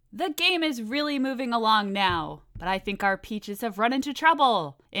The game is really moving along now, but I think our peaches have run into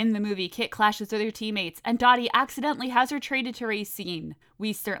trouble. In the movie, Kit clashes with her teammates, and Dottie accidentally has her traded to Racine.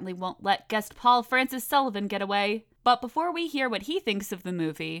 We certainly won't let guest Paul Francis Sullivan get away. But before we hear what he thinks of the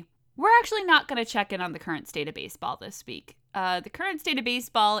movie, we're actually not going to check in on the current state of baseball this week. The current state of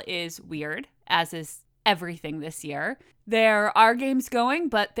baseball is weird, as is everything this year. There are games going,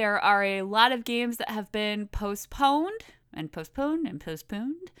 but there are a lot of games that have been postponed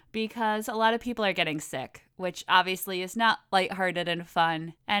because a lot of people are getting sick, which obviously is not lighthearted and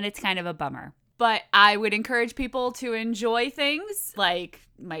fun, and it's kind of a bummer. But I would encourage people to enjoy things like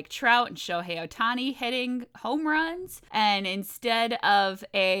Mike Trout and Shohei Ohtani hitting home runs. And instead of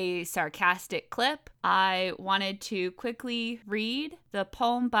a sarcastic clip, I wanted to quickly read the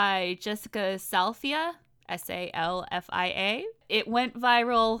poem by Jessica Salfia, Salfia. It went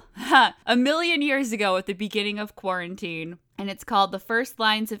viral a million years ago at the beginning of quarantine, and it's called The First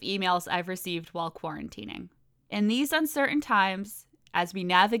Lines of Emails I've Received While Quarantining. In these uncertain times, as we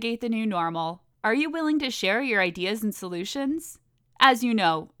navigate the new normal, are you willing to share your ideas and solutions? As you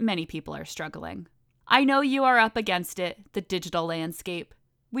know, many people are struggling. I know you are up against it, the digital landscape.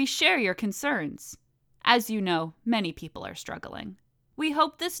 We share your concerns. As you know, many people are struggling. We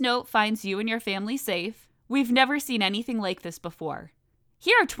hope this note finds you and your family safe. We've never seen anything like this before.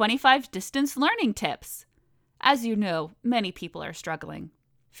 Here are 25 distance learning tips. As you know, many people are struggling.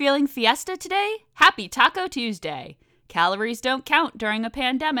 Feeling fiesta today? Happy Taco Tuesday. Calories don't count during a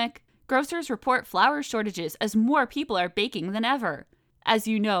pandemic. Grocers report flour shortages as more people are baking than ever. As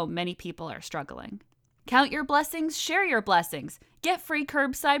you know, many people are struggling. Count your blessings, share your blessings. Get free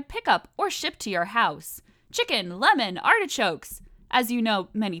curbside pickup or shipped to your house. Chicken, lemon, artichokes. As you know,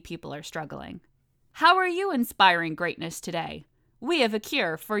 many people are struggling. How are you inspiring greatness today? We have a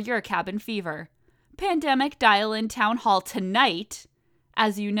cure for your cabin fever. Pandemic dial-in town hall tonight.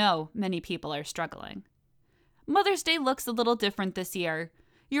 As you know, many people are struggling. Mother's Day looks a little different this year.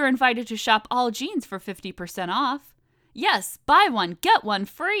 You're invited to shop all jeans for 50% off. Yes, buy one, get one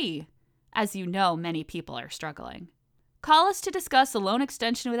free. As you know, many people are struggling. Call us to discuss a loan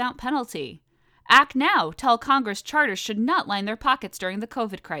extension without penalty. Act now. Tell Congress charters should not line their pockets during the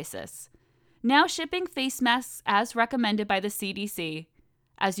COVID crisis. Now shipping face masks as recommended by the CDC.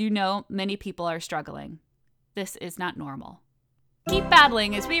 As you know, many people are struggling. This is not normal. Keep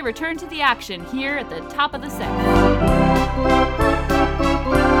battling as we return to the action here at the top of the sixth.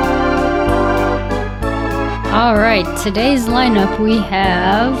 All right, today's lineup we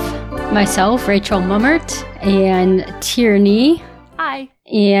have myself, Rachel Mummert, and Tierney. Hi.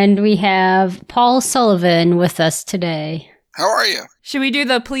 And we have Paul Sullivan with us today. How are you? Should we do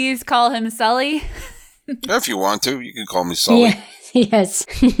the please call him Sully? If you want to, you can call me Sully. Yeah. Yes.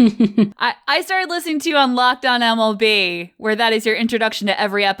 I started listening to you on Locked On MLB, where that is your introduction to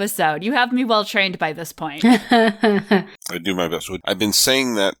every episode. You have me well trained by this point. I do my best. I've been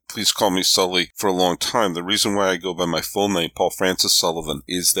saying that, please call me Sully, for a long time. The reason why I go by my full name, Paul Francis Sullivan,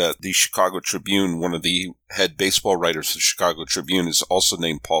 is that the Chicago Tribune, one of the head baseball writers for the Chicago Tribune, is also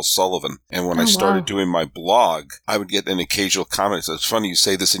named Paul Sullivan. And when I started doing my blog, I would get an occasional comment. It's funny you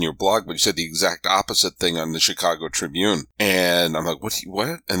say this in your blog, but you said the exact opposite thing on the Chicago Tribune. And I'm like,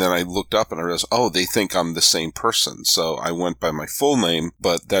 what? And then I looked up and I realized, they think I'm the same person. So I went by my full name,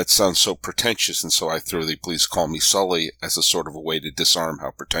 but that sounds so pretentious. And so I threw the please call me Sully as a sort of a way to disarm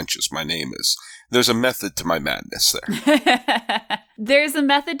how pretentious my name is. There's a method to my madness there. There's a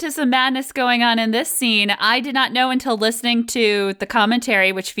method to some madness going on in this scene. I did not know until listening to the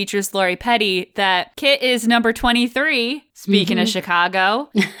commentary, which features Lori Petty, that Kit is number 23, speaking of Chicago,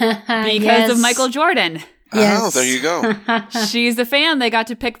 because of Michael Jordan. Yes. Oh, there you go. She's a fan. They got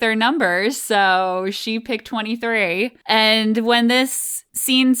to pick their numbers, so she picked 23. And when this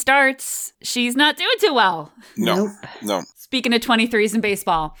scene starts, she's not doing too well. No. Speaking of 23s in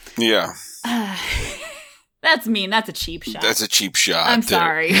baseball. Yeah. That's mean. That's a cheap shot. That's a cheap shot. I'm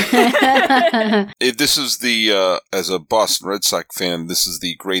sorry. This is the, as a Boston Red Sox fan, this is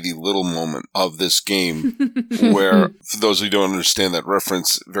the Grady Little moment of this game, where, for those who don't understand that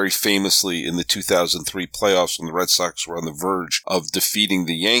reference, very famously in the 2003 playoffs when the Red Sox were on the verge of defeating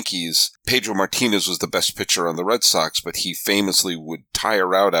the Yankees, Pedro Martinez was the best pitcher on the Red Sox, but he famously would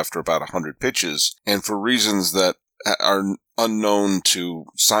tire out after about 100 pitches, and for reasons that are unknown to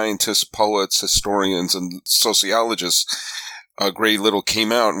scientists, poets, historians, and sociologists, Grady Little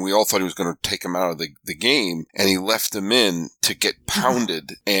came out, and we all thought he was going to take him out of the game, and he left him in to get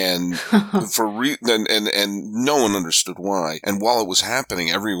pounded, and and no one understood why. And while it was happening,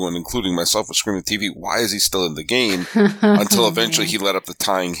 everyone, including myself, was screaming at TV, "Why is he still in the game?" Until eventually he let up the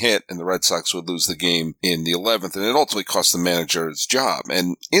tying hit, and the Red Sox would lose the game in the 11th, and it ultimately cost the manager his job.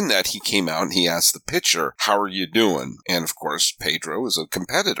 And in that, he came out and he asked the pitcher, "How are you doing?" And of course, Pedro is a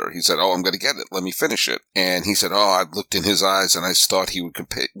competitor. He said, "Oh, I'm going to get it. Let me finish it." And he said, "Oh, I looked in his eyes and I thought he would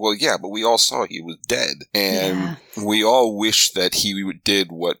compete." Well, yeah, but we all saw he was dead. And we all wish that he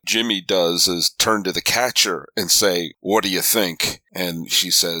did what Jimmy does, is turn to the catcher and say, "What do you think?" And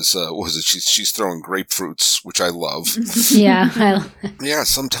she says, what was it? She's throwing grapefruits, which I love. Yeah. Yeah,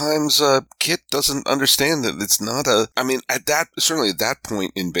 sometimes Kit doesn't understand that it's not certainly at that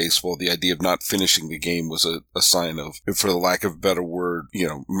point in baseball, the idea of not finishing the game was a sign of, for the lack of a better word,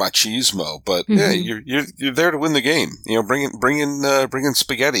 machismo. But yeah, you're there to win the game. Bring in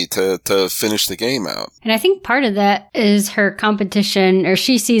spaghetti to finish the game out. And I think part of that is her competition, or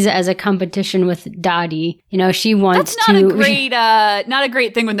she sees it as a competition with Dottie. She wants That's not a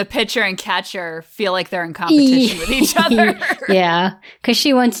great thing when the pitcher and catcher feel like they're in competition with each other. Yeah, because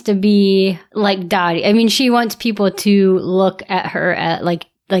she wants to be like Dottie. I mean, she wants people to look at her like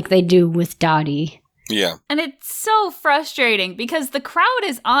they do with Dottie. Yeah. And it's so frustrating because the crowd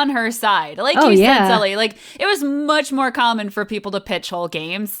is on her side. Like you said, Sully, it was much more common for people to pitch whole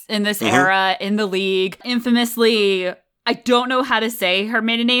games in this era in the league. Infamously, I don't know how to say her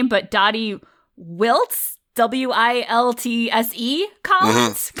maiden name, but Dottie Wiltse? Wiltse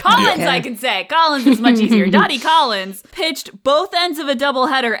Collins? Collins, I can say. Collins is much easier. Dottie Collins pitched both ends of a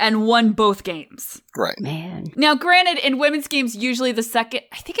doubleheader and won both games. Right. Man. Now, granted, in women's games, usually I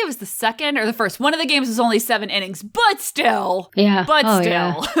think it was the second or the first. One of the games was only 7 innings, but still. Yeah.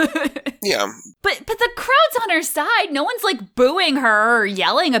 Yeah. Yeah. But the crowd's on her side. No one's booing her or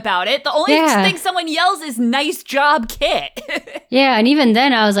yelling about it. The only thing someone yells is "Nice job, Kit." Yeah, and even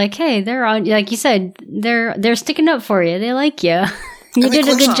then I was like, hey, they're on, like you said, they're sticking up for you. They like you. You did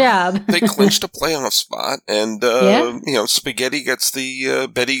a good job. They clinched a playoff spot, and Spaghetti gets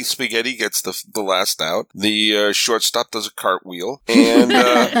Betty Spaghetti gets the last out. The shortstop does a cartwheel, and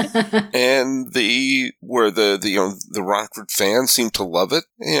and the Rockford fans seem to love it.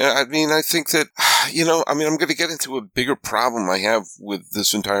 Yeah, I mean, I think that I'm going to get into a bigger problem I have with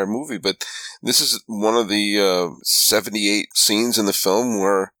this entire movie, but this is one of the 78 scenes in the film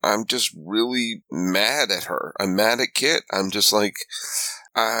where I'm just really mad at her. I'm mad at Kit. I'm just like,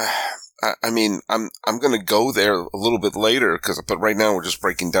 I'm going to go there a little bit later but right now we're just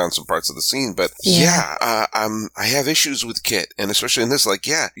breaking down some parts of the scene. But I have issues with Kit, and especially in this,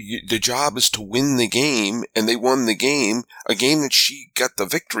 the job is to win the game, and they won the game, a game that she got the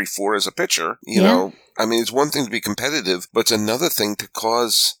victory for as a pitcher. You know, I mean, it's one thing to be competitive, but it's another thing to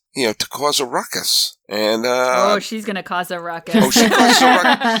cause a ruckus. And she's gonna cause a ruckus. She caused a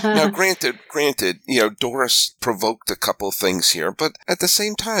ruckus. Now, granted, Doris provoked a couple things here, but at the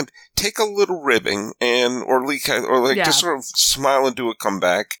same time, take a little ribbing just sort of smile and do a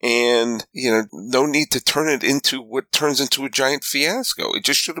comeback, and no need to turn it into what turns into a giant fiasco. It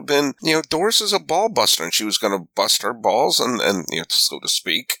just should have been, Doris is a ball buster, and she was going to bust her balls, and so to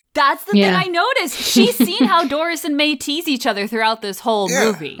speak. That's the thing I noticed. She's seen how Doris and May tease each other throughout this whole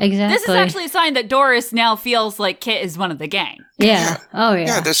movie. Exactly. This is actually a sign that Doris now feels like Kit is one of the gang. Yeah. Oh,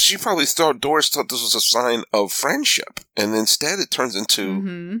 yeah. Yeah, she probably Doris thought this was a sign of friendship. And instead it turns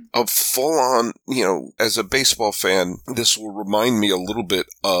into a full-on, as a baseball fan, this will remind me a little bit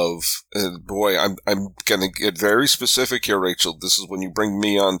of, I'm going to get very specific here, Rachel. This is when you bring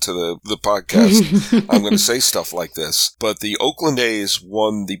me on to the podcast. I'm going to say stuff like this. But the Oakland A's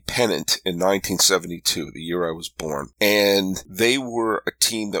won the pennant in 1972, the year I was born. And they were a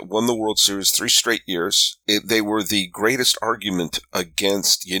team that won the World Series 3 straight years. They were the greatest argument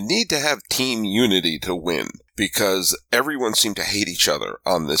against, you need to have team unity to win, because everyone seemed to hate each other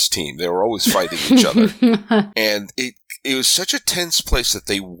on this team. They were always fighting each other. And it was such a tense place that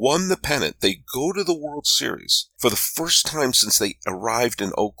they won the pennant. They go to the World Series for the first time since they arrived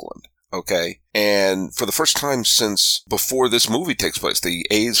in Oakland. Okay. And for the first time since before this movie takes place, the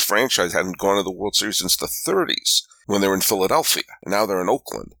A's franchise hadn't gone to the World Series since the 30s when they were in Philadelphia. And now they're in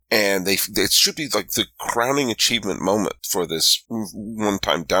Oakland. And it should be like the crowning achievement moment for this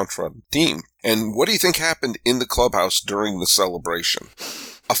one-time downtrodden team. And what do you think happened in the clubhouse during the celebration?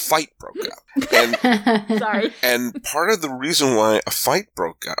 a fight broke out. And Sorry. And part of the reason why a fight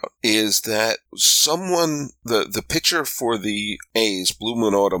broke out is that the pitcher for the A's, Blue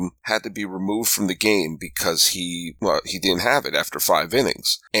Moon Autumn, had to be removed from the game because he didn't have it after 5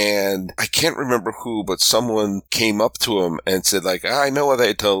 innings. And I can't remember who, but someone came up to him and said, like, I know they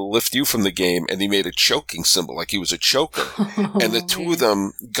had to lift you from the game. And he made a choking symbol, like he was a choker. And the two of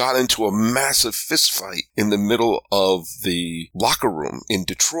them got into a massive fist fight in the middle of the locker room in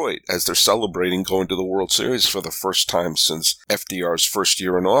Detroit as they're celebrating going to the World Series for the first time since FDR's first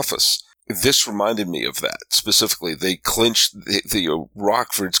year in office. This reminded me of that specifically. They clinched the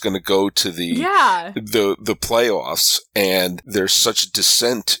Rockford's going to go to the playoffs, and there's such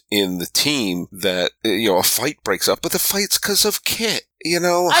dissent in the team that a fight breaks up. But the fight's because of Kit.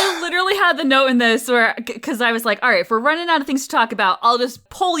 I literally had the note in this because I was like, all right, if we're running out of things to talk about, I'll just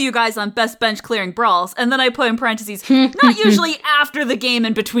poll you guys on best bench clearing brawls. And then I put in parentheses, not usually after the game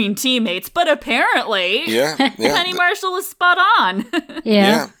and between teammates, but apparently. Yeah. Penny Marshall was spot on.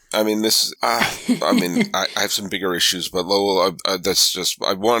 Yeah. I mean, I have some bigger issues, but Lowell, that's just,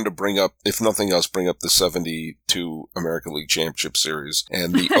 I wanted to bring up, if nothing else, bring up the 72 American League Championship Series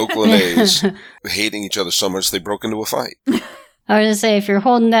and the Oakland A's hating each other so much they broke into a fight. I was going to say, if you're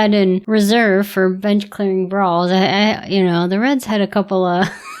holding that in reserve for bench clearing brawls, the Reds had a couple of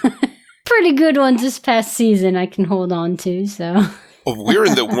pretty good ones this past season I can hold on to, so... We're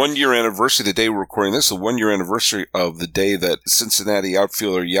in the 1-year anniversary, the day we're recording this, the 1-year anniversary of the day that Cincinnati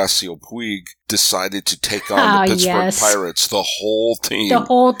outfielder Yasiel Puig decided to take on the Pittsburgh Pirates, the whole team. The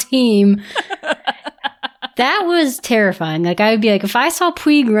whole team. That was terrifying. Like, I would be like, if I saw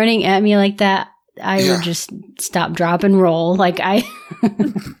Puig running at me like that, I would just stop, drop, and roll. Like,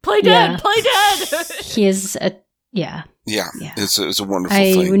 Play dead! Play dead! He is Yeah. It's a wonderful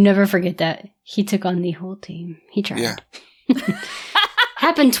thing. I would never forget that. He took on the whole team. He tried. Yeah.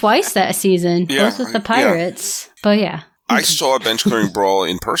 Happened twice that season, both with the Pirates. But I saw a bench clearing brawl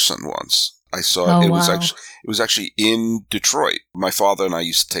in person once. I saw it. It was actually in Detroit. My father and I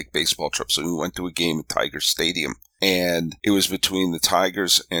used to take baseball trips, and we went to a game at Tiger Stadium. And it was between the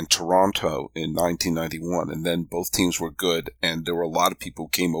Tigers and Toronto in 1991. And then both teams were good, and there were a lot of people who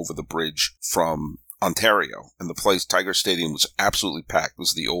came over the bridge from Ontario, and the place, Tiger Stadium, was absolutely packed. It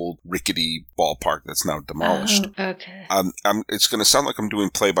was the old rickety ballpark that's now demolished. Oh, okay. It's going to sound like I'm doing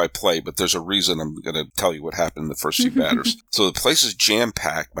play-by-play, but there's a reason I'm going to tell you what happened in the first few batters. So the place is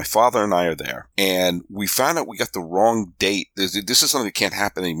jam-packed. My father and I are there, and we found out we got the wrong date. This is something that can't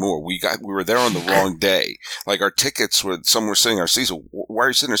happen anymore. We were there on the wrong day. Like, our tickets were, some were sitting in our seats. Why are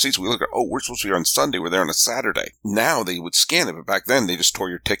you sitting in our seats? We look at, we're supposed to be here on Sunday. We're there on a Saturday. Now they would scan it, but back then they just tore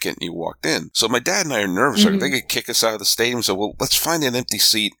your ticket and you walked in. So my dad and I are nervous. They could kick us out of the stadium. So, well, let's find an empty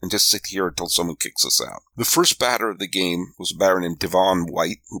seat and just sit here until someone kicks us out. The first batter of the game was a batter named Devon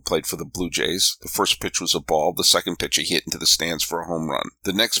White, who played for the Blue Jays. The first pitch was a ball. The second pitch he hit into the stands for a home run.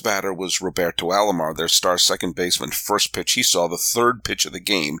 The next batter was Roberto Alomar, their star second baseman. First pitch he saw, the third pitch of the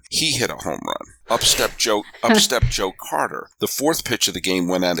game, he hit a home run. Up stepped Joe Carter. The fourth pitch of the game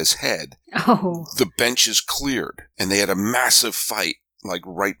went at his head. Oh. The benches cleared, and they had a massive fight, like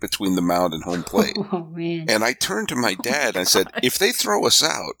right between the mound and home plate. Oh, man. And I turned to my dad and I said, if they throw us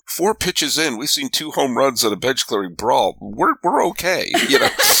out, 4 pitches in, we've seen 2 home runs at a bench clearing brawl. We're okay.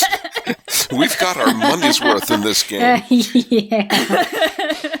 We've got our money's worth in this game.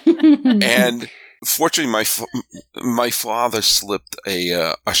 And fortunately, my father slipped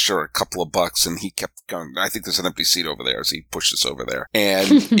Usher a couple of bucks, and he kept going. I think there's an empty seat over there, as he pushed us over there.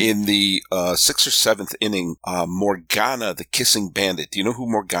 And in the 6th or 7th inning, Morgana the Kissing Bandit. Do you know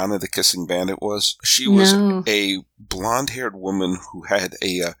who Morgana the Kissing Bandit was? She was a blonde-haired woman who had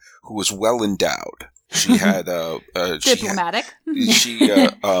who was well endowed. She had diplomatic. She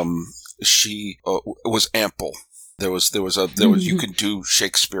was ample. There was you could do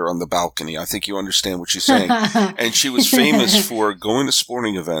Shakespeare on the balcony. I think you understand what she's saying. And she was famous for going to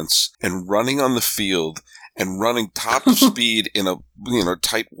sporting events and running on the field and running top speed in a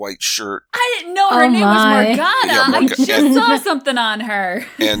tight white shirt. I didn't know her name was Morgana. Yeah, I just saw something on her.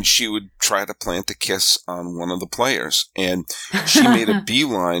 And she would try to plant a kiss on one of the players. And she made a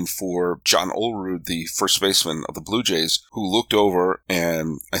beeline for John Olerud, the first baseman of the Blue Jays, who looked over,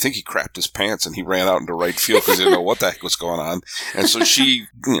 and I think he crapped his pants and he ran out into right field because he didn't know what the heck was going on. And so she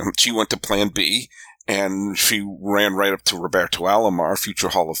went to plan B. And she ran right up to Roberto Alomar, future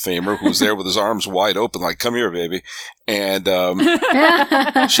Hall of Famer, who was there with his arms wide open, like, come here, baby. And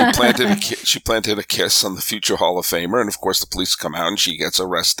she planted a kiss on the future Hall of Famer. And, of course, the police come out and she gets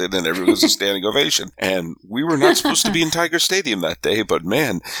arrested and everyone was a standing ovation. And we were not supposed to be in Tiger Stadium that day, but,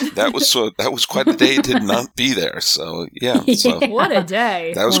 man, that was quite a day to not be there. So, yeah. So, what a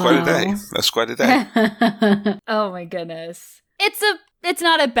day. That was quite a day. That's quite a day. Oh, my goodness. It's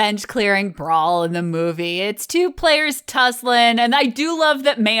not a bench clearing brawl in the movie. It's two players tussling, and I do love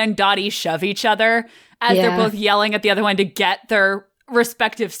that May and Dottie shove each other as they're both yelling at the other one to get their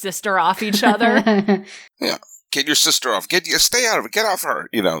respective sister off each other. Yeah. Get your sister off. Stay out of it. Get off her.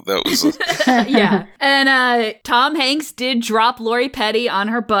 That was yeah. And Tom Hanks did drop Lori Petty on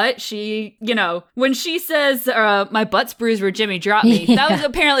her butt. She, when she says, my butt's bruised where Jimmy dropped me, that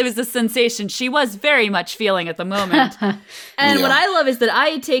apparently was the sensation she was very much feeling at the moment. And what I love is that I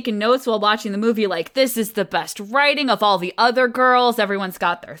had taken notes while watching the movie, like, this is the best writing of all the other girls. Everyone's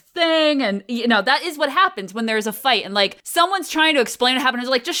got their thing. And, that is what happens when there's a fight. And, like, someone's trying to explain what happened.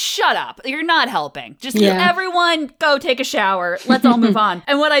 It's like, just shut up. You're not helping. Just everyone go take a shower. Let's all move on.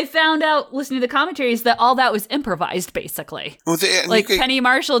 And what I found out listening to the commentary is that all that was improvised, basically. Well, Penny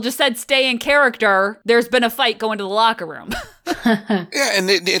Marshall just said, stay in character. There's been a fight, go into the locker room. Yeah,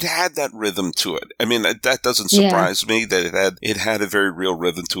 and it had that rhythm to it. I mean, that doesn't surprise me that it had a very real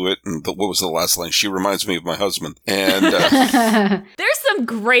rhythm to it. And what was the last line? She reminds me of my husband. And there's some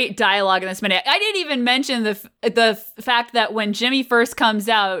great dialogue in this minute. I didn't even mention the fact that when Jimmy first comes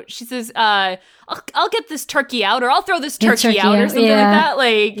out, she says, I'll get this turkey out, or I'll throw this turkey out, or something like that.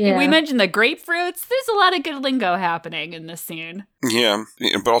 Like, we mentioned the grapefruits. There's a lot of good lingo happening in this scene. Yeah,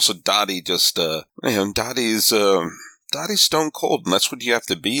 but also Dottie just, Dottie's stone cold, and that's what you have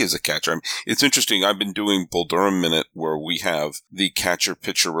to be as a catcher. I mean, it's interesting. I've been doing Bull Durham Minute, where we have the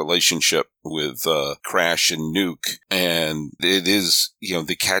catcher-pitcher relationship with Crash and Nuke, and it is,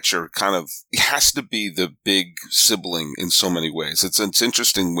 the catcher has to be the big sibling in so many ways. It's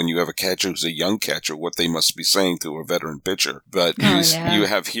interesting when you have a catcher who's a young catcher, what they must be saying to a veteran pitcher. But you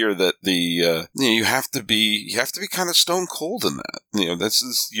have here that you have to be kind of stone cold in that.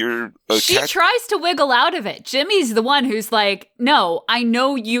 She tries to wiggle out of it. Jimmy's the one who's like, no, I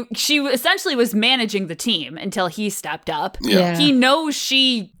know you. She essentially was managing the team until he stepped up. Yeah. He knows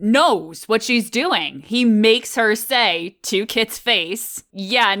she knows what she's doing. He makes her say to Kit's face,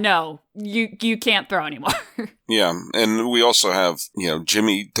 yeah, no, you can't throw anymore. Yeah, and we also have,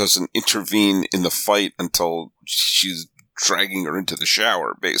 Jimmy doesn't intervene in the fight until she's dragging her into the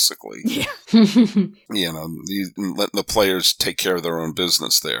shower, basically. Yeah. Letting the players take care of their own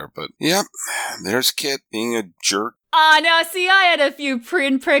business there. But, there's Kit being a jerk. No, see, I had a few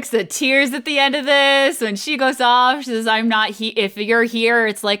pricks of tears at the end of this. When she goes off, she says, I'm not here. If you're here,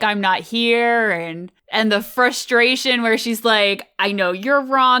 it's like I'm not here. And the frustration where she's like, I know you're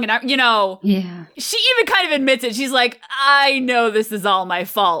wrong. And she even kind of admits it. She's like, I know this is all my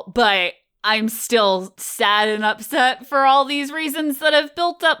fault, but I'm still sad and upset for all these reasons that have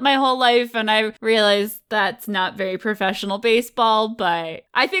built up my whole life. And I realize that's not very professional baseball, but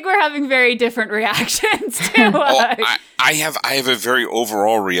I think we're having very different reactions to it. I have a very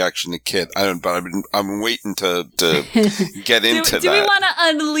overall reaction to Kit. I'm waiting to get into that. Do we want to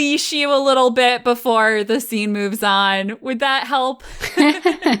unleash you a little bit before the scene moves on? Would that help?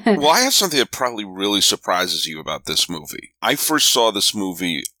 Well, I have something that probably really surprises you about this movie. I first saw this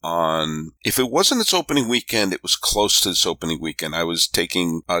movie if it wasn't its opening weekend, it was close to its opening weekend. I was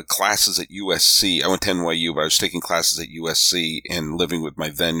taking classes at USC. I went to NYU, but I was taking classes at USC and living with my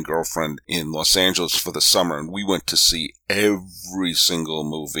then girlfriend in Los Angeles for the summer. And we went to see every single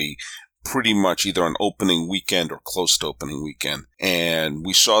movie pretty much either on opening weekend or close to opening weekend. And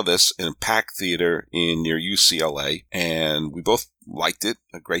we saw this in a packed theater near UCLA, and we both liked it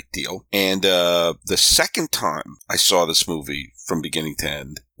a great deal. And the second time I saw this movie from beginning to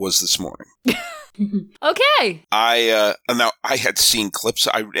end was this morning. Okay. I had seen clips,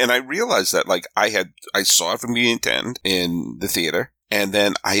 and I realized that I saw it from beginning to end in the theater. And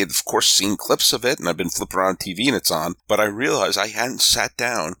then I had, of course, seen clips of it, and I've been flipping around TV and it's on. But I realized I hadn't sat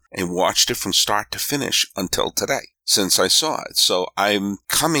down and watched it from start to finish until today, since I saw it. So I'm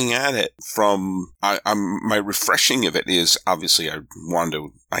coming at it from, my refreshing of it is, obviously,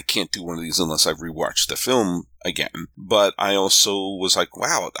 I can't do one of these unless I've rewatched the film again. But I also was like,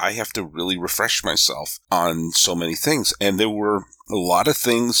 wow, I have to really refresh myself on so many things. And there were a lot of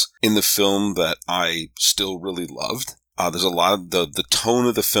things in the film that I still really loved. There's a lot of the tone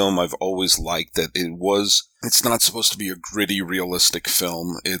of the film I've always liked, that it was It's not supposed to be a gritty, realistic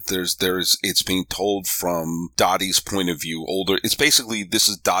film. It's being told from Dottie's point of view, older. It's basically, this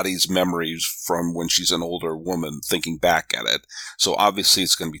is Dottie's memories from when she's an older woman thinking back at it. So obviously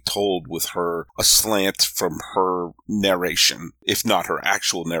it's going to be told with her, a slant from her narration, if not her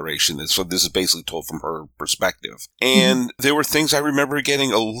actual narration. So this is basically told from her perspective. And there were things I remember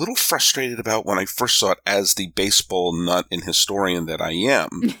getting a little frustrated about when I first saw it as the baseball nut and historian that I am.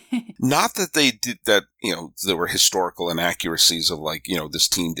 Not that they did that, there were historical inaccuracies of like, this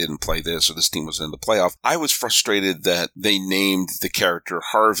team didn't play this or this team was in the playoff. I was frustrated that they named the character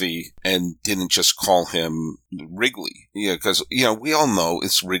Harvey and didn't just call him Wrigley. Yeah, because, we all know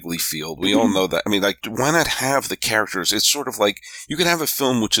it's Wrigley Field. We all know that. I mean, like, why not have the characters? It's sort of like you can have a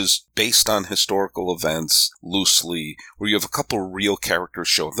film which is based on historical events loosely, where you have a couple of real characters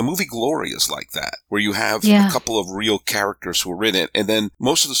show up. The movie Glory is like that, where you have a couple of real characters who are in it, and then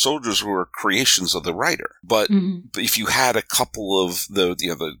most of the soldiers were creations of the writer. But if you had a couple of the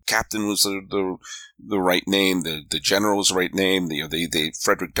captain was the right name, the general was the right name,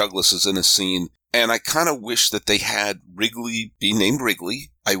 Frederick Douglass is in a scene. And I kind of wish that they had Wrigley be named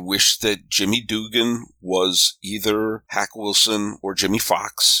Wrigley. I wish that Jimmy Dugan was either Hack Wilson or Jimmy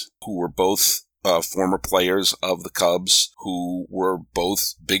Fox, who were both former players of the Cubs, who were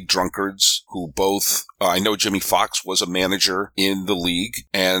both big drunkards, who both, I know Jimmy Fox was a manager in the league,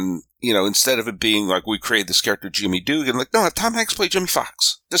 and instead of it being like we created this character Jimmy Dugan, like, no, have Tom Hanks play Jimmy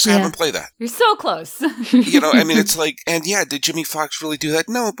Fox. Just have him play that. You're so close. I mean, it's like, and yeah, did Jimmy Fox really do that?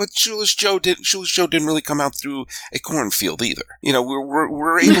 No, but Shoeless Joe didn't really come out through a cornfield either.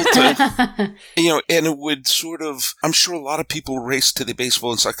 We're able to, and it would sort of, I'm sure a lot of people race to the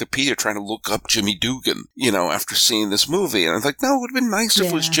baseball encyclopedia trying to look up Jimmy Dugan, after seeing this movie. And I'm like, no, it would have been nice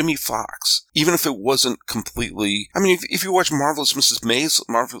if it was Jimmy Fox. Even if it wasn't completely, I mean, if you watch Marvelous Mrs. Maisel,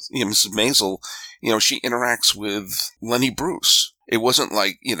 she interacts with Lenny Bruce. It wasn't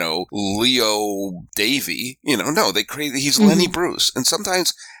like, Leo Davey, no, he's Lenny Bruce. And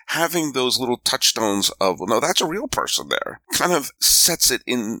sometimes having those little touchstones of, well, no, that's a real person there, kind of sets it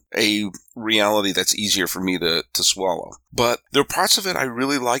in a reality that's easier for me to swallow. But there are parts of it I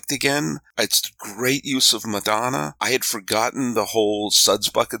really liked again. It's great use of Madonna. I had forgotten the whole Suds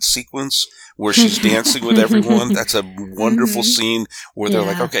Bucket sequence where she's dancing with everyone. That's a wonderful scene where they're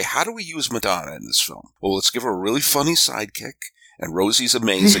like, okay, how do we use Madonna in this film? Well, let's give her a really funny sidekick. And Rosie's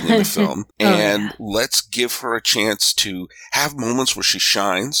amazing in the film. And let's give her a chance to have moments where she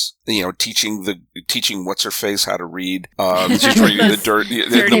shines, teaching what's-her-face how to read. She's reading the dirty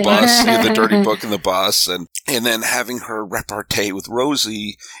book in the bus. And then having her repartee with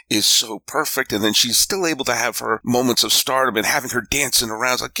Rosie is so perfect. And then she's still able to have her moments of stardom and having her dancing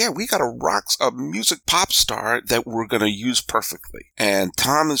around. It's like, yeah, we got a music pop star that we're going to use perfectly. And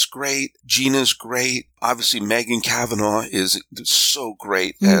Tom is great. Gina's great. Obviously, Megan Cavanaugh is so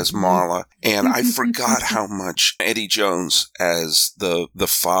great as Marla. And I forgot how much Eddie Jones as the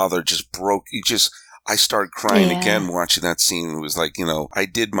father just broke. I started crying again watching that scene. It was like, I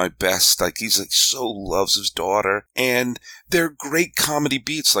did my best. Like, he's like so loves his daughter. And they're great comedy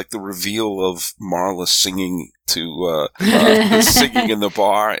beats, like the reveal of Marla singing to singing in the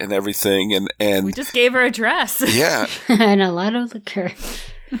bar and everything. And we just gave her a dress. Yeah. And a lot of liquor.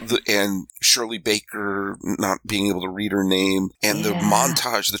 And Shirley Baker not being able to read her name, and the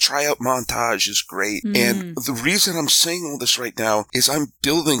montage, the tryout montage is great. And the reason I'm saying all this right now is I'm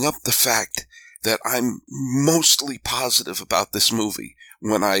building up the fact that I'm mostly positive about this movie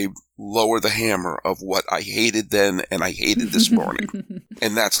when I lower the hammer of what I hated then and I hated this morning.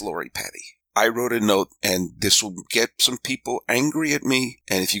 And that's Lori Petty. I wrote a note, and this will get some people angry at me,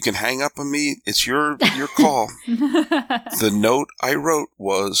 and if you can hang up on me, it's your call. The note I wrote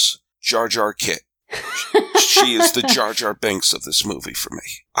was Jar Jar Kit. She is the Jar Jar Binks of this movie for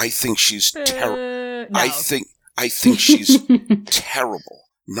me. I think she's terrible. No. I think she's terrible.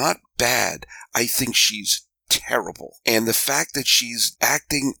 Not bad. I think she's terrible. And the fact that she's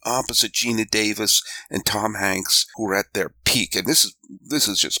acting opposite Gina Davis and Tom Hanks, who are at their peak, and this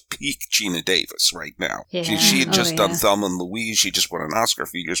is just peak Gina Davis right now. Yeah. She had just done Thelma and Louise. She just won an Oscar a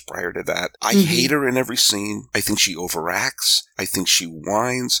few years prior to that. I hate her in every scene. I think she overacts. I think she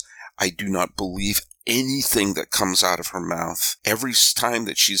whines. I do not believe anything that comes out of her mouth. Every time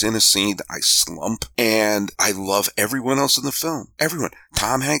that she's in a scene, I slump. And I love everyone else in the film. Everyone.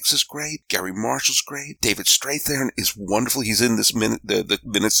 Tom Hanks is great. Gary Marshall's great. David Strathairn is wonderful. He's in this minute, the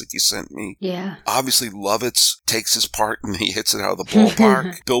minutes that you sent me. Yeah. Obviously, Lovitz takes his part and he hits it out of the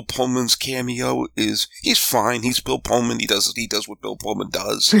ballpark. Bill Pullman's cameo he's fine. He's Bill Pullman. He does what Bill Pullman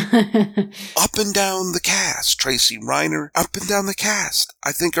does. Up and down the cast. Tracy Reiner, up and down the cast,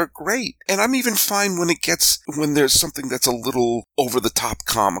 I think are great. And I'm even fine mind when there's something that's a little over the top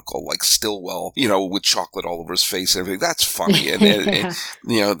comical, like Stillwell, with chocolate all over his face and everything. That's funny. And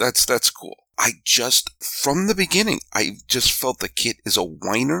that's cool. From the beginning, I just felt the kid is a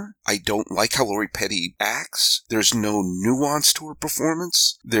whiner. I don't like how Lori Petty acts. There's no nuance to her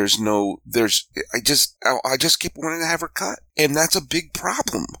performance. I just keep wanting to have her cut. And that's a big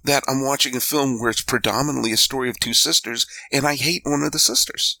problem, that I'm watching a film where it's predominantly a story of two sisters, and I hate one of the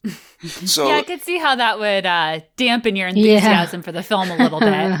sisters. So yeah, I could see how that would dampen your enthusiasm for the film a little bit.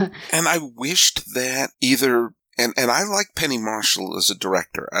 And I wished that either... And I like Penny Marshall as a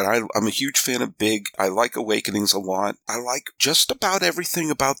director, and I'm a huge fan of Big. I like Awakenings a lot. I like just about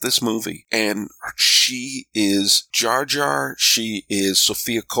everything about this movie. And she is Jar Jar. She is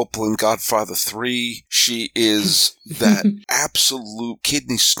Sophia Coppola in Godfather 3. She is that absolute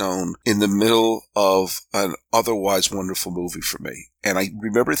kidney stone in the middle of an otherwise wonderful movie for me. And I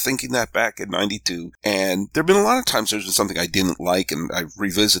remember thinking that back in 92. And there have been a lot of times there's been something I didn't like and I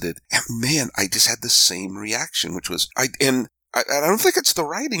revisited. And man, I just had the same reaction, which was, I don't think it's the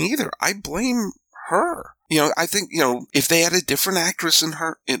writing either. I blame her. I think, if they had a different actress than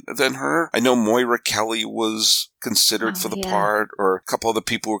her, I know Moira Kelly was considered for the part, or a couple other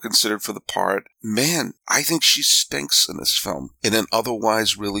people were considered for the part. Man, I think she stinks in this film, in an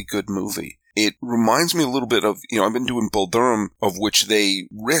otherwise really good movie. It reminds me a little bit of, I've been doing Bull Durham, of which they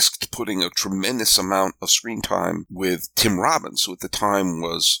risked putting a tremendous amount of screen time with Tim Robbins, who at the time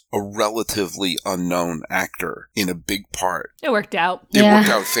was a relatively unknown actor in a big part. It worked out. It worked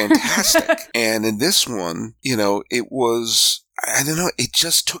out fantastic. And in this one, it was... I don't know, it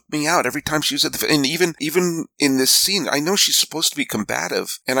just took me out every time she was at and even in this scene, I know she's supposed to be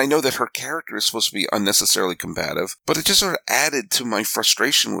combative, and I know that her character is supposed to be unnecessarily combative, but it just sort of added to my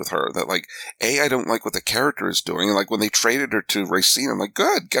frustration with her, that I don't like what the character is doing, and when they traded her to Racine, I'm like,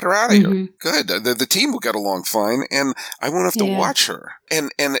 good, get her out of here. Good. The team will get along fine, and I won't have to watch her. And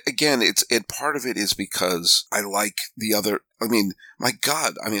again, part of it is because I like the other... my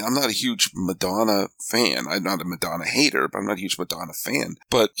God, I'm not a huge Madonna fan. I'm not a Madonna hater, but I'm not a huge Madonna fan.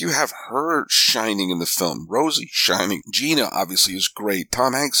 But you have her shining in the film. Rosie shining. Gina obviously is great.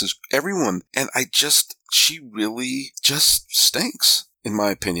 Tom Hanks is everyone. And she really just stinks, in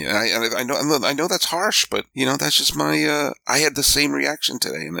my opinion. I know that's harsh, but that's just my, I had the same reaction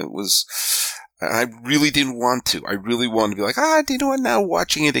today, and it was... I really didn't want to. I really wanted to be like, do you know what? Now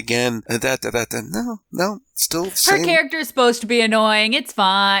watching it again, no, still the same. Her character is supposed to be annoying. It's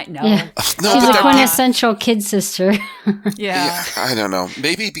fine. No, yeah. No, she's a quintessential kid sister. Yeah, I don't know.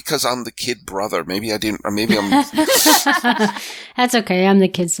 Maybe because I'm the kid brother. Maybe I didn't. Or maybe I'm. That's okay. I'm the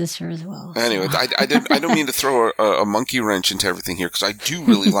kid sister as well. So. Anyway, I don't mean to throw a monkey wrench into everything here, because I do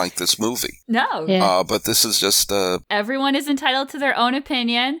really like this movie. No, but this is just. Everyone is entitled to their own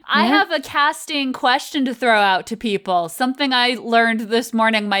opinion. Yeah. I have a casting question to throw out to people. Something I learned this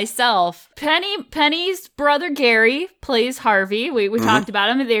morning myself. Penny's brother Gary plays Harvey. We talked about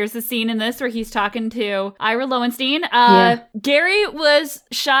him. There's a scene in this where he's talking to Ira Lowenstein. Gary was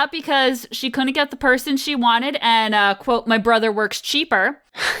shot because she couldn't get the person she wanted, and quote, "my brother works cheaper."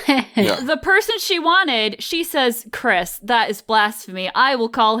 The person she wanted, she says, "Chris, that is blasphemy. I will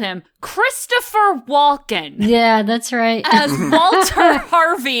call him Christopher Walken." Yeah, that's right. As Walter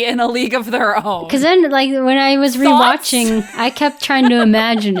Harvey in A League of Their Own. Because then, when I was rewatching, I kept trying to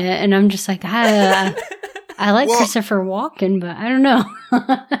imagine it, and I'm just like, I like Christopher Walken, but I don't know.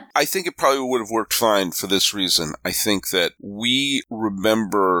 I think it probably would have worked fine for this reason. I think that we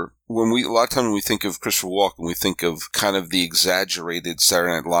remember... a lot of times when we think of Christopher Walken, we think of kind of the exaggerated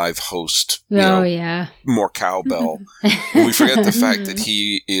Saturday Night Live host. More cowbell. And we forget the fact that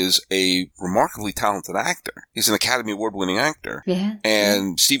he is a remarkably talented actor. He's an Academy Award-winning actor. Yeah.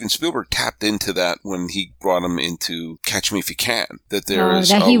 And Steven Spielberg tapped into that when he brought him into Catch Me If You Can.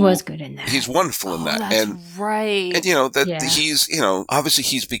 He was good in that. He's wonderful in that. That's right. And, he's, obviously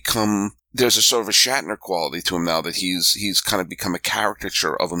he's become... There's a sort of a Shatner quality to him now, that he's kind of become a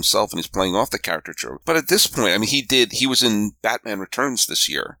caricature of himself, and he's playing off the caricature. But at this point, he was in Batman Returns this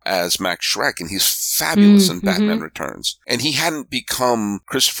year as Max Schreck, and he's fabulous in Batman Returns. And he hadn't become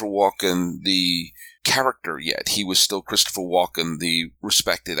Christopher Walken, the character yet. He was still Christopher Walken, the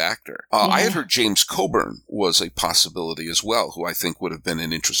respected actor. I had heard James Coburn was a possibility as well, who I think would have been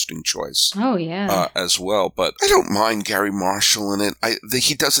an interesting choice. Oh, yeah. As well. But I don't mind Gary Marshall in it.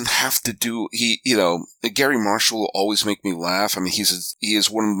 He doesn't have to do... Gary Marshall will always make me laugh. He is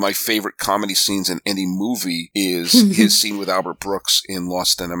one of my favorite comedy scenes in any movie is his scene with Albert Brooks in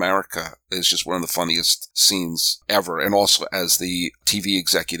Lost in America. It's just one of the funniest scenes ever. And also as the TV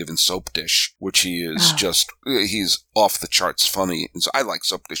executive in Soap Dish, which he is he's off the charts funny. And so I like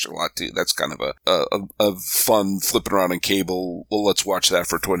Soap Dish a lot, too. That's kind of a fun flipping around on cable, well, let's watch that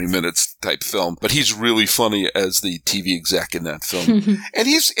for 20 minutes type film. But he's really funny as the TV exec in that film. and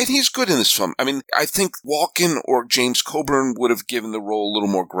he's good in this film. I mean, I think Walken or James Coburn would have given the role a little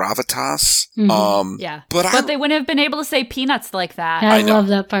more gravitas. Yeah. But they wouldn't have been able to say peanuts like that. I love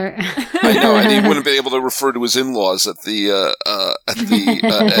that part. I know, and he wouldn't have been able to refer to his in-laws at at his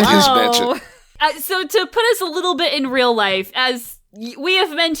mansion. So to put us a little bit in real life, as we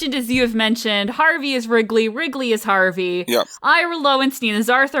have mentioned, as you have mentioned, Harvey is Wrigley, Wrigley is Harvey. Yep. Ira Lowenstein is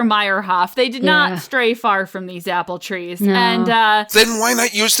Arthur Meyerhoff. They did not stray far from these apple trees. No. And then why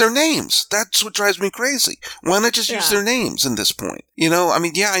not use their names? That's what drives me crazy. Why not just use their names in this point? You know, I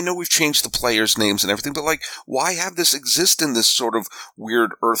mean, I know we've changed the players' names and everything, but like, why have this exist in this sort of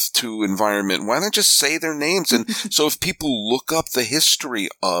weird Earth 2 environment? Why not just say their names? And so if people look up the history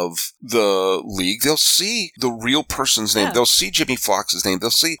of the league, they'll see the real person's name. They'll see Jimmy Fox's name.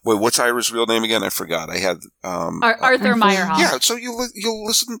 They'll see, what's Ira's real name again? I forgot. I had Arthur Meyerhoff. Yeah, so you'll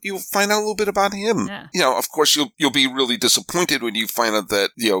listen, you'll find out a little bit about him. Yeah. You know, of course, you'll be really disappointed when you find out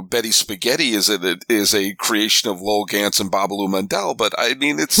that, you know, Betty Spaghetti is a creation of Lowell Gantz and Babalu Mandel. But I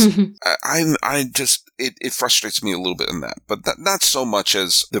mean, it's it frustrates me a little bit in that, but not so much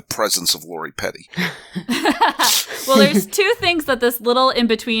as the presence of Lori Petty. Well, there's two things that this little in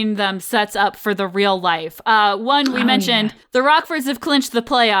between them sets up for the real life. One, we mentioned the Rockfords have clinched the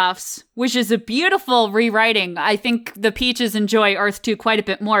playoffs, which is a beautiful rewriting. I think the Peaches enjoy Earth 2 quite a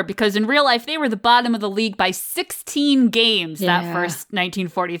bit more because in real life, they were the bottom of the league by 16 games that first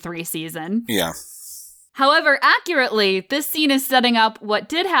 1943 season. Yeah. However, accurately, this scene is setting up what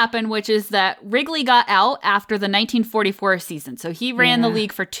did happen, which is that Wrigley got out after the 1944 season. So he ran the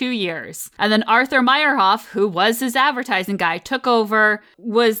league for 2 years. And then Arthur Meyerhoff, who was his advertising guy, took over,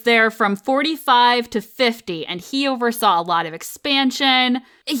 was there from 45 to 50, and he oversaw a lot of expansion.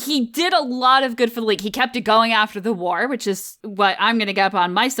 He did a lot of good for the league. He kept it going after the war, which is what I'm going to get up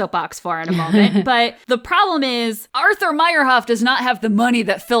on my soapbox for in a moment. But the problem is Arthur Meyerhoff does not have the money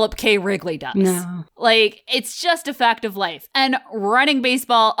that Philip K. Wrigley does. No. Like, it's just a fact of life. And running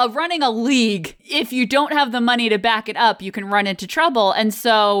baseball, running a league, if you don't have the money to back it up, you can run into trouble. And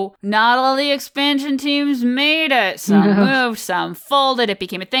so not all the expansion teams made it. Some moved, some folded. It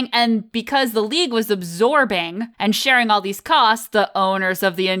became a thing. And because the league was absorbing and sharing all these costs, the owners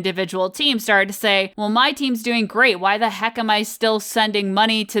of the individual teams started to say, well, my team's doing great. Why the heck am I still sending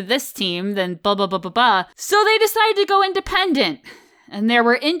money to this team? Then blah, blah, blah, blah, blah. So they decided to go independent. And there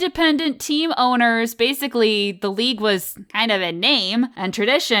were independent team owners. Basically, the league was kind of a name and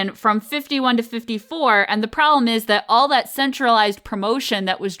tradition from 51 to 54. And the problem is that all that centralized promotion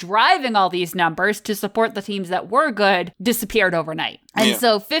that was driving all these numbers to support the teams that were good disappeared overnight. And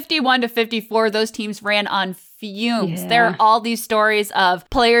so 51 to 54, those teams ran on fumes. There are all these stories of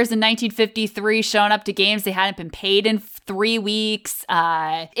players in 1953 showing up to games they hadn't been paid in 3 weeks.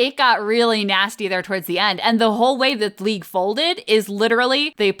 It got really nasty there towards the end. And the whole way that the league folded is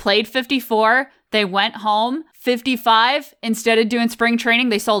literally they played 54, they went home. 55, instead of doing spring training,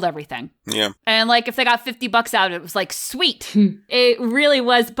 they sold everything. Yeah. And like if they got $50 out, it was like sweet. It really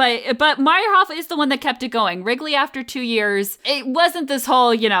was. But Meyerhoff is the one that kept it going. Wrigley, after 2 years, it wasn't this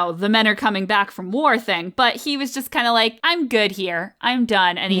whole, you know, the men are coming back from war thing, but he was just kind of like, I'm good here. I'm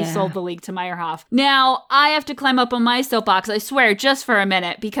done. And he sold the league to Meyerhoff. Now, I have to climb up on my soapbox, I swear, just for a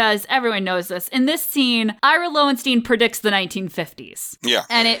minute, because everyone knows this. In this scene, Ira Lowenstein predicts the 1950s. Yeah.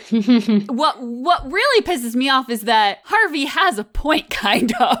 And what really pisses me off is that Harvey has a point,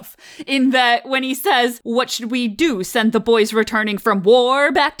 kind of, in that when he says, what should we do? Send the boys returning from war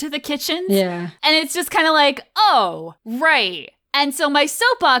back to the kitchens? Yeah. And it's just kind of like, oh, right. And so my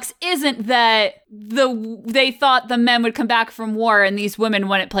soapbox isn't that they thought the men would come back from war and these women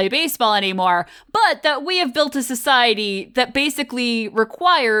wouldn't play baseball anymore, but that we have built a society that basically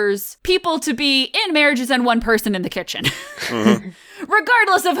requires people to be in marriages and one person in the kitchen.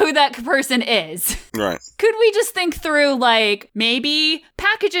 Regardless of who that person is. Right. Could we just think through, like, maybe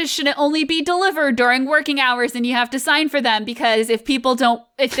packages shouldn't only be delivered during working hours and you have to sign for them, because if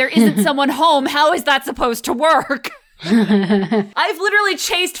there isn't someone home, how is that supposed to work? I've literally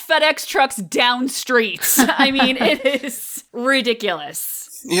chased FedEx trucks down streets. I mean, it is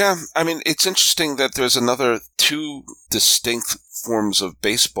ridiculous. Yeah, I mean, it's interesting that there's another two distinct forms of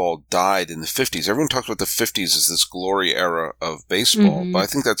baseball died in the 50s. Everyone talks about the 50s as this glory era of baseball, but I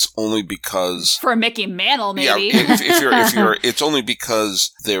think that's only because... For Mickey Mantle, maybe. Yeah, if you're, it's only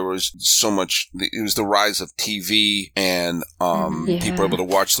because there was so much... It was the rise of TV and people were able to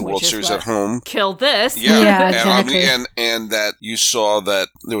watch the World Series at home. Killed this. Yeah, exactly. And that you saw that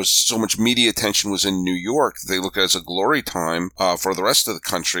there was so much media attention was in New York. They looked at it as a glory time for the rest of the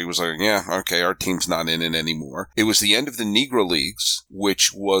country. It was like, yeah, okay, our team's not in it anymore. It was the end of the Negro Leagues,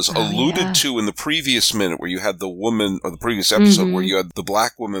 which was alluded to in the previous minute where you had the woman, or the previous episode where you had the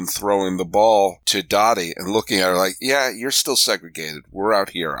black woman throwing the ball to Dottie and looking at her like, yeah, you're still segregated. We're out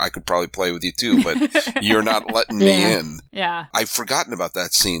here. I could probably play with you too, but you're not letting me in. Yeah. I've forgotten about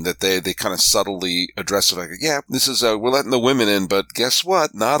that scene that they kind of subtly address it like, yeah, this is, we're letting the women in, but guess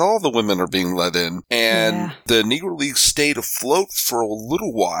what? Not all the women are being let in. And the Negro League stayed afloat for a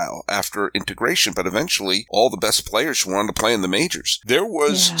little while after integration, but eventually all the best players wanted to play in the majors. There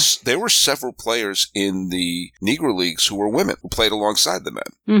were several players in the Negro Leagues who were women who played alongside the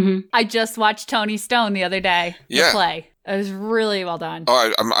men. I just watched Tony Stone the other day play. It was really well done.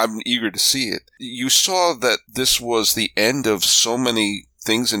 Oh, I'm eager to see it. You saw that this was the end of so many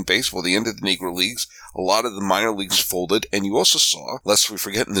things in baseball, the end of the Negro Leagues. A lot of the minor leagues folded, and you also saw, lest we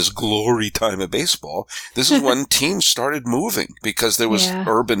forget in this glory time of baseball, this is when teams started moving because there was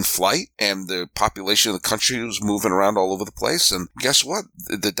urban flight and the population of the country was moving around all over the place. And guess what?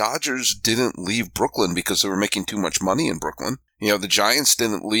 The Dodgers didn't leave Brooklyn because they were making too much money in Brooklyn. You know, the Giants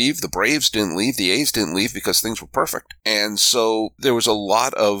didn't leave, the Braves didn't leave, the A's didn't leave because things were perfect. And so there was a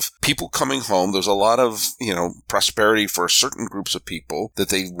lot of people coming home. There was a lot of, prosperity for certain groups of people that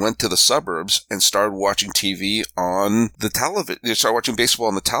they went to the suburbs and started watching TV on the television. They started watching baseball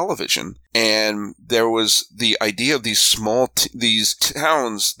on the television. And there was the idea of these these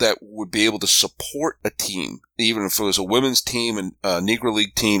towns that would be able to support a team. Even if it was a women's team and a Negro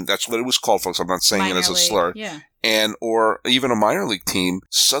League team, that's what it was called, folks. I'm not saying it as a slur. Yeah. Or even a minor league team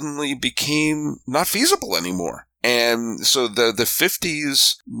suddenly became not feasible anymore. And so the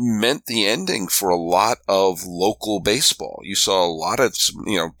 50s meant the ending for a lot of local baseball. You saw a lot of,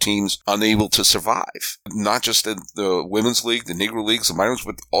 teams unable to survive, not just in the women's league, the Negro Leagues, the minor leagues,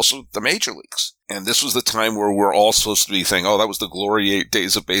 but also the major leagues. And this was the time where we're all supposed to be saying, oh, that was the glory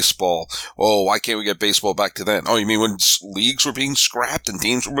days of baseball. Oh, why can't we get baseball back to then? Oh, you mean when leagues were being scrapped and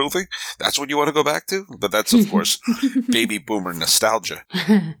teams were moving? That's what you want to go back to? But that's, of course, baby boomer nostalgia.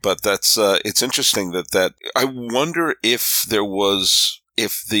 But that's, it's interesting that I wonder if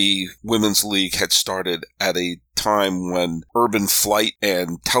the women's league had started at a time when urban flight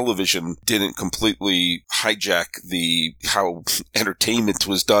and television didn't completely hijack how entertainment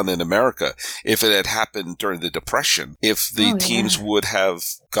was done in America. If it had happened during the Depression, if the teams would have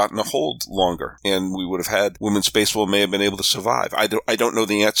gotten a hold longer and we would have had women's baseball may have been able to survive. I don't know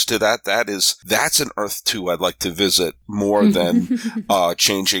the answer to that. That's an Earth 2 I'd like to visit more than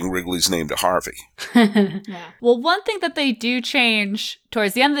changing Wrigley's name to Harvey. Yeah. Well, one thing that they do change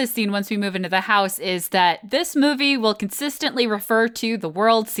towards the end of the scene once we move into the house is that this movie will consistently refer to the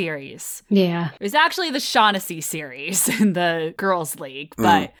World Series. Yeah. It was actually the Shaughnessy series in the Girls League,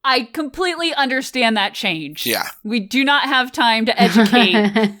 but I completely understand that change. Yeah. We do not have time to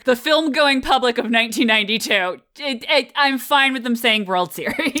educate the film-going public of 1992. I'm fine with them saying World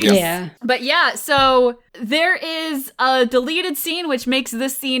Series. Yeah. But yeah, so there is a deleted scene which makes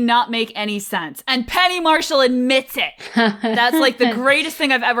this scene not make any sense. And Penny Marshall admits it. That's like the greatest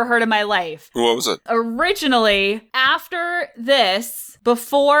thing I've ever heard in my life. What was it? Originally, after this,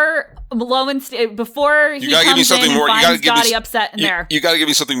 before Lowenstein, before he comes in and finds Dottie upset in there. You gotta give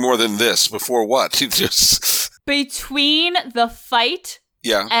me something more than this. Before what? Between the fight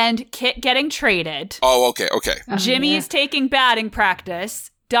and Kit getting traded. Oh, okay. Jimmy's taking batting practice.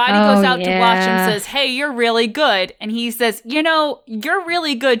 Dottie goes out to watch him, says, hey, you're really good. And he says, you're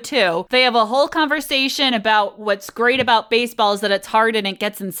really good too. They have a whole conversation about what's great about baseball is that it's hard and it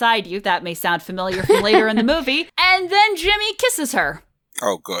gets inside you. That may sound familiar from later in the movie. And then Jimmy kisses her.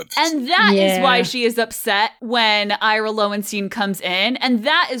 Oh, good. And that is why she is upset when Ira Lowenstein comes in. And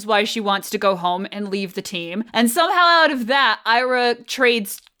that is why she wants to go home and leave the team. And somehow out of that, Ira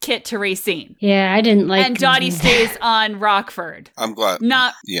trades Kit to Racine. Yeah, I didn't like. And Dottie stays on Rockford. I'm glad.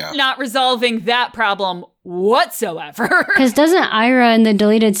 Not resolving that problem whatsoever. Because doesn't Ira in the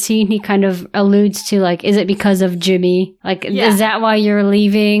deleted scene, he kind of alludes to, like, is it because of Jimmy? Like, is that why you're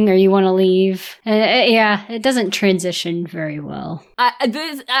leaving or you want to leave? It doesn't transition very well.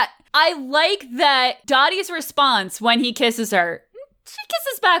 I like that Dottie's response when he kisses her. She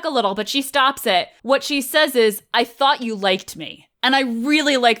kisses back a little, but she stops it. What she says is, I thought you liked me. And I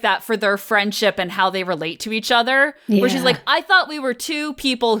really like that for their friendship and how they relate to each other. Where she's like, I thought we were two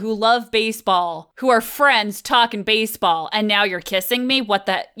people who love baseball, who are friends talking baseball, and now you're kissing me? What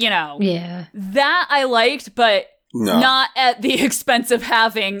the, Yeah. That I liked, but not at the expense of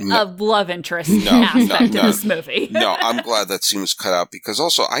having a love interest aspect in this movie. No, I'm glad that scene was cut out, because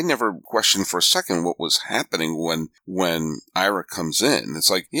also I never questioned for a second what was happening when Ira comes in. It's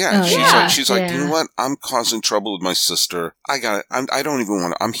like, she's like, you know what? I'm causing trouble with my sister. I don't even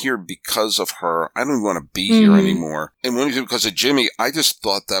want to, I'm here because of her. I don't even want to be here anymore. And when because of Jimmy, I just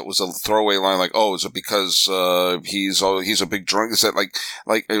thought that was a throwaway line, like, oh, is it because he's a big drunk? Is that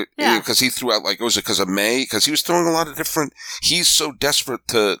because he threw out, like, was it because of May? Because he was throwing a lot of different, he's so desperate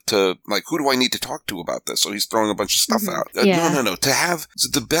to like, who do I need to talk to about this? So he's throwing a bunch of stuff out. No. To have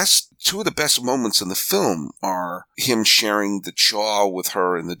two of the best moments in the film are him sharing the chaw with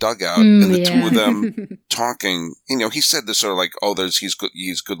her in the dugout and the two of them talking. He said this sort of like, oh,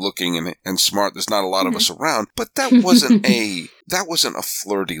 he's good looking and smart. There's not a lot of us around, but that wasn't a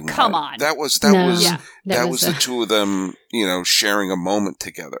flirty line. Come on. That was the two of them, sharing a moment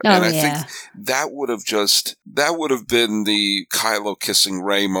together. And I think that would have been the Kylo kissing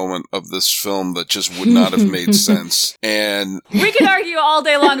Rey moment of this film that just would not have made sense. And we can argue all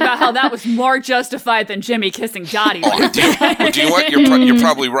day long about how that was more justified than Jimmy kissing Dottie. Do you know what? You're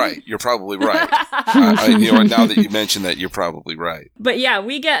probably right. You're probably right. Now that you mention that, you're probably right. But yeah,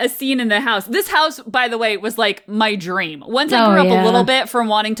 we get a scene in the house. This house, by the way, was like my dream. Once I grew up a little bit from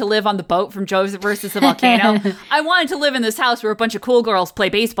wanting to live on the boat from Joe versus the Volcano, I wanted to live in this house where a bunch of cool girls play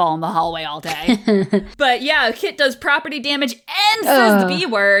baseball in the hallway all day. But yeah, Kit does property damage and says the B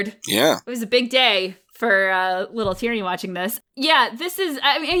word. Yeah. It was a big day for little Tierney watching this. Yeah, this is,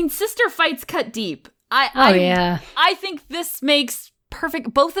 sister fights cut deep. I think this makes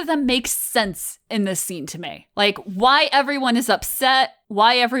perfect, both of them make sense in this scene to me. Like, why everyone is upset,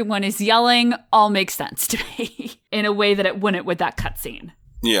 why everyone is yelling, all makes sense to me in a way that it wouldn't with that cutscene.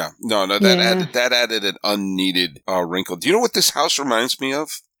 Yeah, that added an unneeded wrinkle. Do you know what this house reminds me of?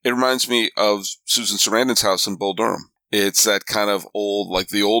 It reminds me of Susan Sarandon's house in Bull Durham. It's that kind of old, like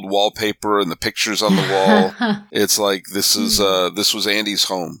the old wallpaper and the pictures on the wall. It's like this was Andy's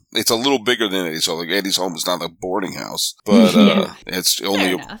home. It's a little bigger than Andy's home. Like Andy's home is not a boarding house, but it's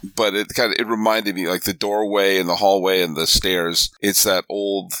only. But it reminded me, like the doorway and the hallway and the stairs. It's that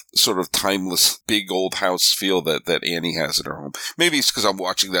old sort of timeless big old house feel that Annie has at her home. Maybe it's because I'm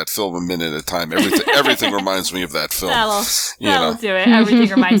watching that film a minute at a time. Everything reminds me of that film. That'll do it. Everything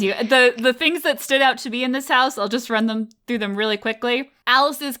reminds you. The things that stood out to me in this house, I'll just run through them really quickly.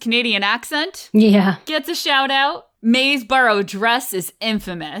 Alice's Canadian accent gets a shout out. May's borough dress is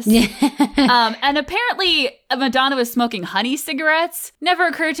infamous. And apparently Madonna was smoking honey cigarettes. Never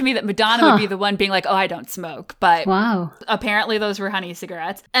occurred to me that Madonna would be the one being like, oh, I don't smoke. But apparently those were honey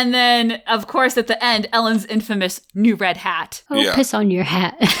cigarettes. And then, of course, at the end, Ellen's infamous new red hat. Piss on your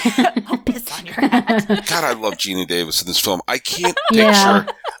hat. Piss on your hat. God, I love Gina Davis in this film. I can't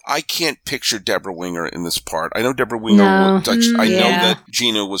picture Deborah Winger in this part. I know Deborah Winger I know that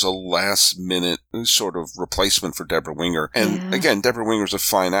Gina was a last minute sort of replacement for Deborah Winger. And again, Deborah Winger's a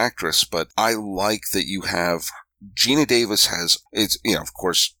fine actress, but I like that you have Gina Davis of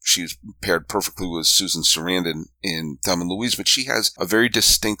course, she's paired perfectly with Susan Sarandon in Thelma and Louise, but she has a very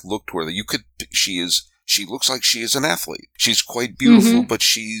distinct look to her that she looks like she is an athlete. She's quite beautiful, but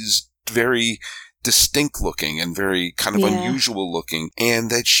she's very distinct looking and very kind of unusual looking, and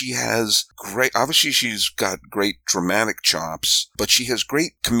that she has obviously she's got great dramatic chops, but she has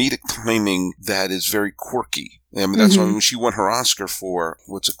great comedic timing that is very quirky. I mean, that's when she won her Oscar for,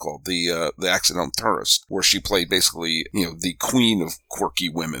 what's it called? The Accidental Tourist, where she played basically, the queen of quirky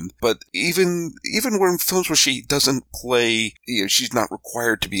women. But even when in films where she doesn't play, she's not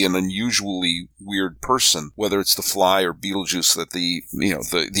required to be an unusually weird person, whether it's The Fly or Beetlejuice, that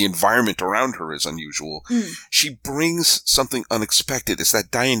the environment around her is unusual. She brings something unexpected. It's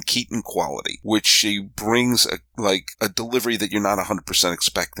that Diane Keaton quality, which she brings a delivery that you're not 100%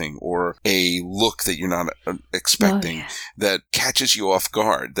 expecting, or a look that you're not expecting, that catches you off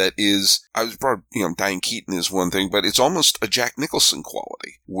guard. That is, Diane Keaton is one thing, but it's almost a Jack Nicholson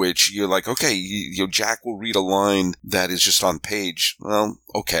quality, which you're like, okay, Jack will read a line that is just on page. Well,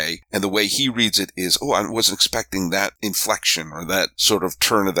 okay. And the way he reads it is, oh, I wasn't expecting that inflection or that sort of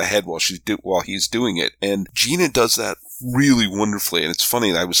turn of the head while he's doing it. And Gina does that really wonderfully. And it's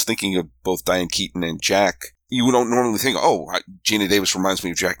funny, I was thinking of both Diane Keaton and Jack. You don't normally think, Gina Davis reminds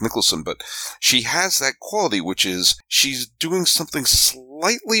me of Jack Nicholson, but she has that quality, which is she's doing something slightly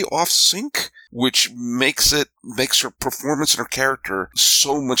slightly off sync, which makes her performance and her character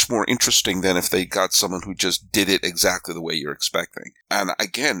so much more interesting than if they got someone who just did it exactly the way you're expecting. And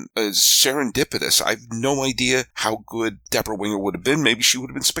again, serendipitous. I have no idea how good Deborah Winger would have been. Maybe she would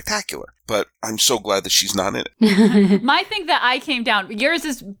have been spectacular, but I'm so glad that she's not in it. My thing that I came down, yours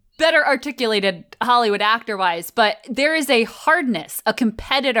is better articulated Hollywood actor-wise, but there is a hardness, a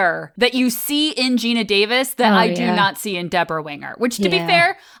competitor that you see in Geena Davis that I do not see in Deborah Winger, which, to be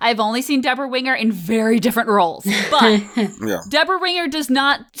fair, I've only seen Deborah Winger in very different roles. But Deborah Winger does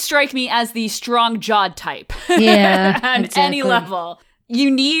not strike me as the strong-jawed type on any level. You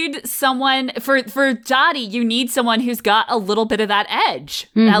need someone, for Dottie, you need someone who's got a little bit of that edge,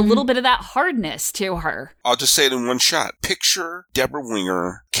 a little bit of that hardness to her. I'll just say it in one shot. Picture Deborah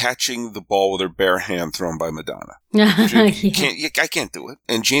Winger catching the ball with her bare hand thrown by Madonna. I can't do it.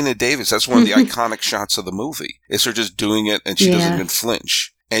 And Geena Davis, that's one of the iconic shots of the movie, is her just doing it and she doesn't even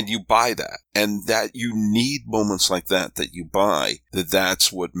flinch. And you buy that. And that you need moments like that you buy,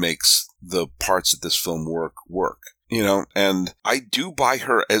 that's what makes the parts of this film work. You know, and I do buy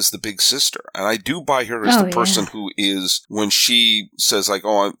her as the big sister. And I do buy her as the person who is, when she says, like,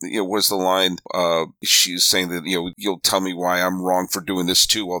 what's the line? She's saying that, you'll tell me why I'm wrong for doing this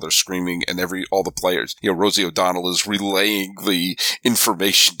too, while they're screaming, and all the players, Rosie O'Donnell is relaying the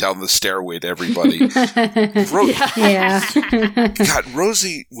information down the stairway to everybody. God,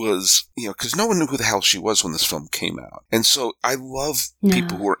 Rosie was, because no one knew who the hell she was when this film came out. And so I love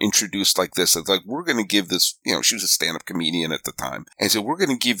people who are introduced like this. It's like, we're going to give this, she was a stand-up comedian at the time. And so we're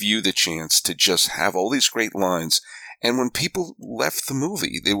going to give you the chance to just have all these great lines. And when people left the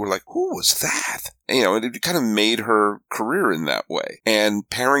movie, they were like, who was that? It kind of made her career in that way. And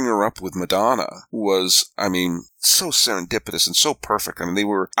pairing her up with Madonna was, so serendipitous and so perfect.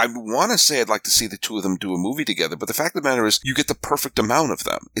 I want to say I'd like to see the two of them do a movie together, but the fact of the matter is you get the perfect amount of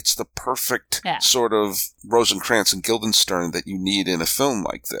them. It's the perfect sort of Rosencrantz and Guildenstern that you need in a film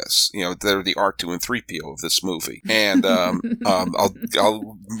like this. They're the R2 and 3PO of this movie. And I'll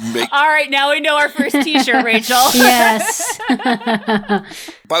make... All right, now we know our first t-shirt, Rachel. Yes.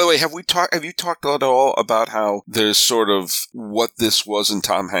 By the way, have you talked at all about how there's sort of what this was in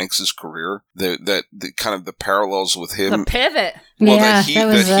Tom Hanks's career? The kind of the parallels with him. The pivot. Well,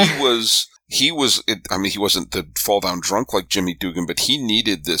 he wasn't the fall down drunk like Jimmy Dugan, but he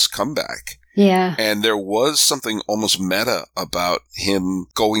needed this comeback. Yeah. And there was something almost meta about him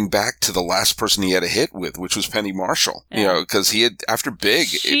going back to the last person he had a hit with, which was Penny Marshall. Because he had, after Big.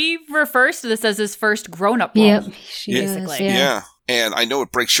 She refers to this as his first grown-up role. Yep, she basically. Does, yeah. And I know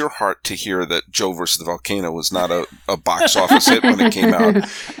it breaks your heart to hear that Joe versus the Volcano was not a box office hit when it came out,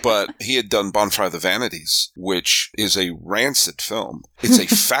 but he had done Bonfire of the Vanities, which is a rancid film. It's a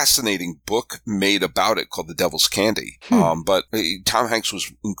fascinating book made about it called The Devil's Candy. But Tom Hanks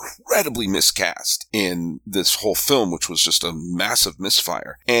was incredibly miscast in this whole film, which was just a massive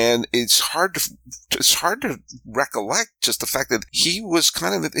misfire. And it's hard to recollect just the fact that his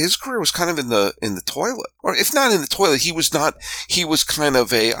career was kind of in the toilet, or if not in the toilet, he was kind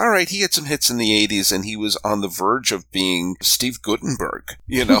of he had some hits in the 80s and he was on the verge of being Steve Guttenberg,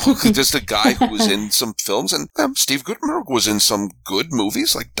 just a guy who was in some films. And Steve Guttenberg was in some good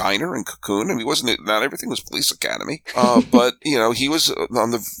movies like Diner and Cocoon. Not everything was Police Academy. But, he was on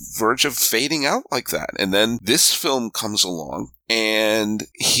the verge of fading out like that. And then this film comes along. And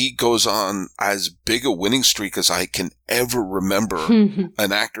he goes on as big a winning streak as I can ever remember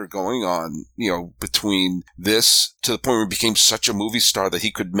an actor going on, between this to the point where he became such a movie star that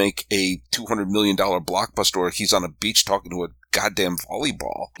he could make a $200 million blockbuster where he's on a beach talking to a goddamn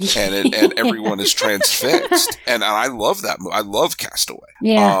volleyball and everyone is transfixed. And I love that movie. I love Castaway.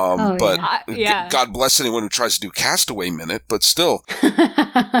 Yeah. God bless anyone who tries to do Castaway Minute, but still,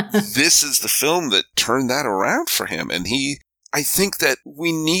 this is the film that turned that around for him. And I think that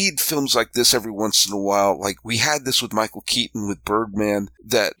we need films like this every once in a while. Like we had this with Michael Keaton with Birdman,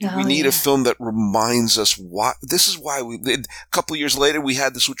 that we need a film that reminds us why. This is why a couple of years later, we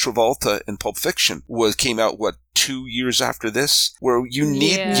had this with Travolta in Pulp Fiction, came out 2 years after this, where you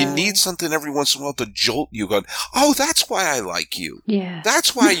need something every once in a while to jolt you going, oh, that's why I like you. Yeah.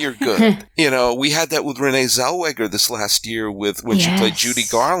 That's why you're good. We had that with Renee Zellweger this last year when she played Judy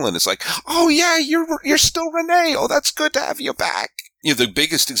Garland. It's like, oh yeah, you're still Renee. Oh, that's good to have you back. the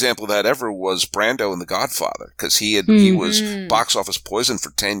biggest example of that ever was Brando in The Godfather, because he was box office poison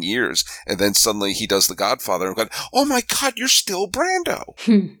for 10 years, and then suddenly he does The Godfather, and went, oh my God, you're still Brando.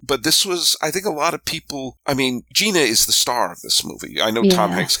 But this was, I think a lot of people, I mean, Gina is the star of this movie. I know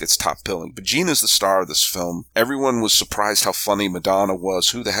Tom Hanks gets top billing, but Gina's the star of this film. Everyone was surprised how funny Madonna was.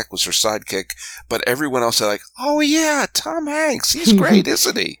 Who the heck was her sidekick? But everyone else said like, oh yeah, Tom Hanks, he's great,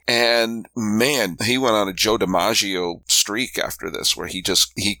 isn't he? And man, he went on a Joe DiMaggio streak after this, where he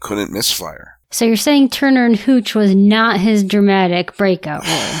couldn't misfire. So you're saying Turner and Hooch was not his dramatic breakout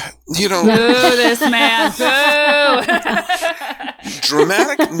role? Boo this man, boo!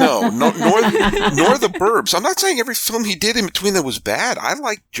 Dramatic? No, nor The Burbs. I'm not saying every film he did in between that was bad. I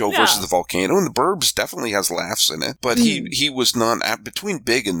like Joe versus the Volcano, and The Burbs definitely has laughs in it. But he was not, between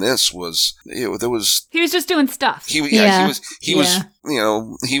Big and this was, there was... He was just doing stuff. He was, he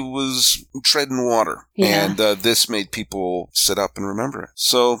was treading water. Yeah. And this made people sit up and remember it.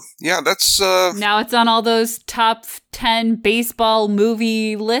 So, yeah, that's... Now it's on all those top 10 baseball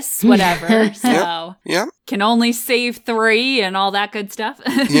movie lists, whatever. So can only save 3 and all that good stuff.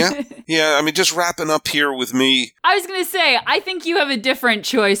 Yeah. I mean, just wrapping up here with me. I was going to say, I think you have a different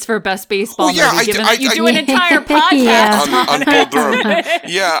choice for best baseball movie, given that you do an entire podcast on Bull Durham.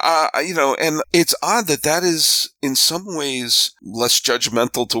 And it's odd that is in some ways less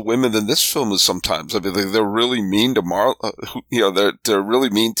judgmental to women than this film is sometimes. I mean, they're really mean to they're really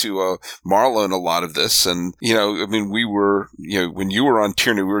mean to Marla in a lot of this. And, I mean, we were, when you were on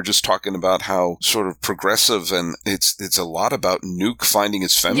Tierney, we were just talking about how sort of progressive, and it's a lot about Nuke finding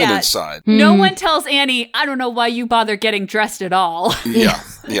his feminine side. No one tells Annie, I don't know why you bother getting dressed at all. Yeah.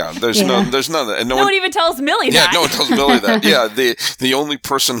 There's none of that. And no one even tells Millie that. Yeah, no one tells Millie that. Yeah, the only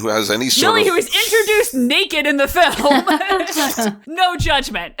person who has any sort Millie, of... who is introduced naked in the film. No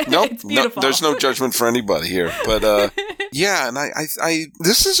judgment. Nope. It's beautiful. There's no judgment for anybody here. But, yeah, and I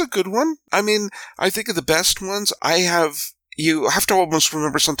this is a good one. I mean, I think of the best ones. You have to almost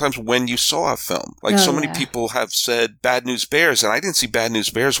remember sometimes when you saw a film. Like so many people have said Bad News Bears, and I didn't see Bad News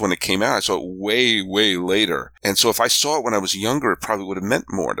Bears when it came out. I saw it way, way later. And so if I saw it when I was younger, it probably would have meant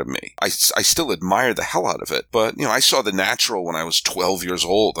more to me. I still admire the hell out of it. But, I saw The Natural when I was 12 years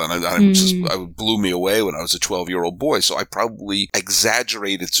old, and it blew me away when I was a 12-year-old boy. So I probably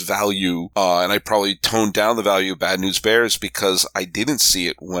exaggerate its value, and I probably toned down the value of Bad News Bears because I didn't see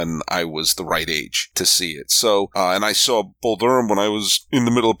it when I was the right age to see it. So, and I saw Bull Durham when I was in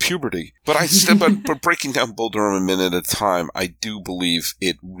the middle of puberty. But but breaking down Bull Durham a minute at a time, I do believe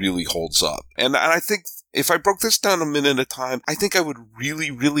it really holds up. And I think if I broke this down a minute at a time, I think I would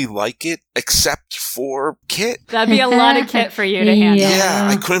really, really like it, except for Kit. That'd be a lot of Kit for you to handle. Yeah,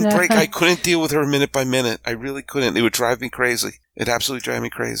 I couldn't deal with her minute by minute. I really couldn't. It would drive me crazy. It absolutely drive me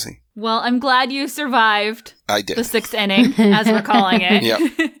crazy. Well, I'm glad you survived. I did. The 6th inning, as we're calling it.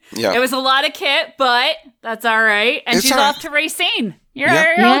 Yeah. It was a lot of Kit, but that's all right. And she's off to Racine. You're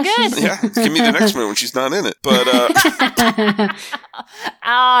all good. Yeah, give me the next one when she's not in it. But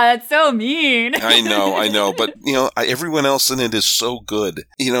that's so mean. I know. But everyone else in it is so good.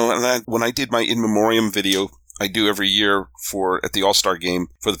 And when I did my in memoriam video I do every year at the All-Star game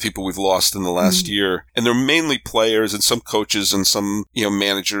for the people we've lost in the last year. And they're mainly players and some coaches and some,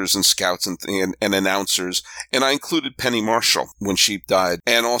 managers and scouts and announcers. And I included Penny Marshall when she died,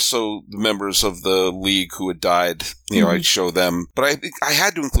 and also the members of the league who had died. I'd show them. But I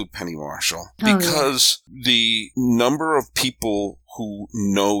had to include Penny Marshall because the number of people who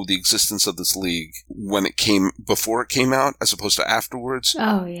know the existence of this league before it came out as opposed to afterwards.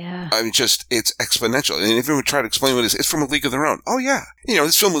 Oh, yeah. I mean, it's exponential. And if we try to explain what it is, it's from A League of Their Own. Oh, yeah.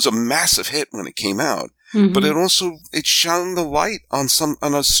 This film was a massive hit when it came out. Mm-hmm. But it shone the light on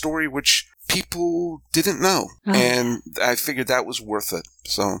a story which people didn't know. Oh. And I figured that was worth it.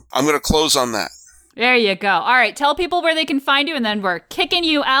 So I'm going to close on that. There you go. All right. Tell people where they can find you, and then we're kicking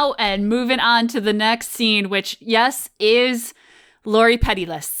you out and moving on to the next scene, which, yes, is Lori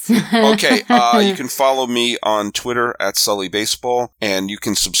Pettyless. Okay. You can follow me on Twitter at Sully Baseball, and you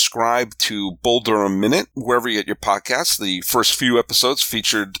can subscribe to Bull Durham Minute wherever you get your podcasts. The first few episodes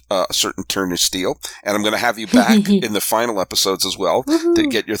featured a certain Turner Steele, and I'm going to have you back in the final episodes as well to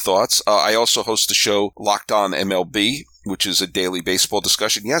get your thoughts. I also host the show Locked On MLB, which is a daily baseball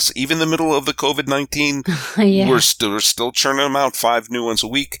discussion. Yes, even in the middle of the COVID-19, we're still churning them out, 5 new ones a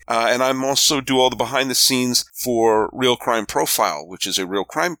week. And I'm also do all the behind the scenes for Real Crime Profile, which is a real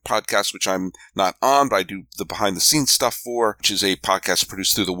crime podcast, which I'm not on, but I do the behind the scenes stuff for, which is a podcast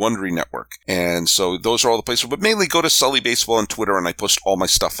produced through the Wondery Network. And so those are all the places, but mainly go to Sully Baseball on Twitter, and I post all my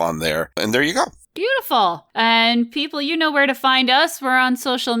stuff on there. And there you go. Beautiful. And people, you know where to find us. We're on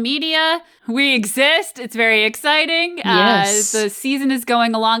social media. We exist. It's very exciting. Yes. The season is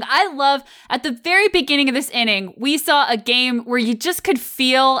going along. I love, at the very beginning of this inning, we saw a game where you just could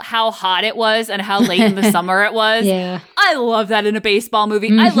feel how hot it was and how late in the summer it was. Yeah. I love that in a baseball movie.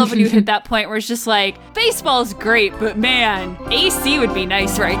 I love when you hit that point where it's just like, baseball's great, but man, AC would be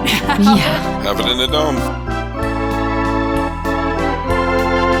nice right now. Yeah. Have it in the dome.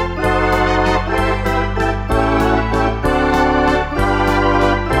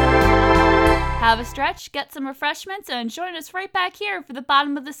 Have a stretch, get some refreshments, and join us right back here for the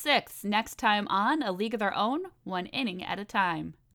bottom of the sixth next time on A League of Their Own, one inning at a time.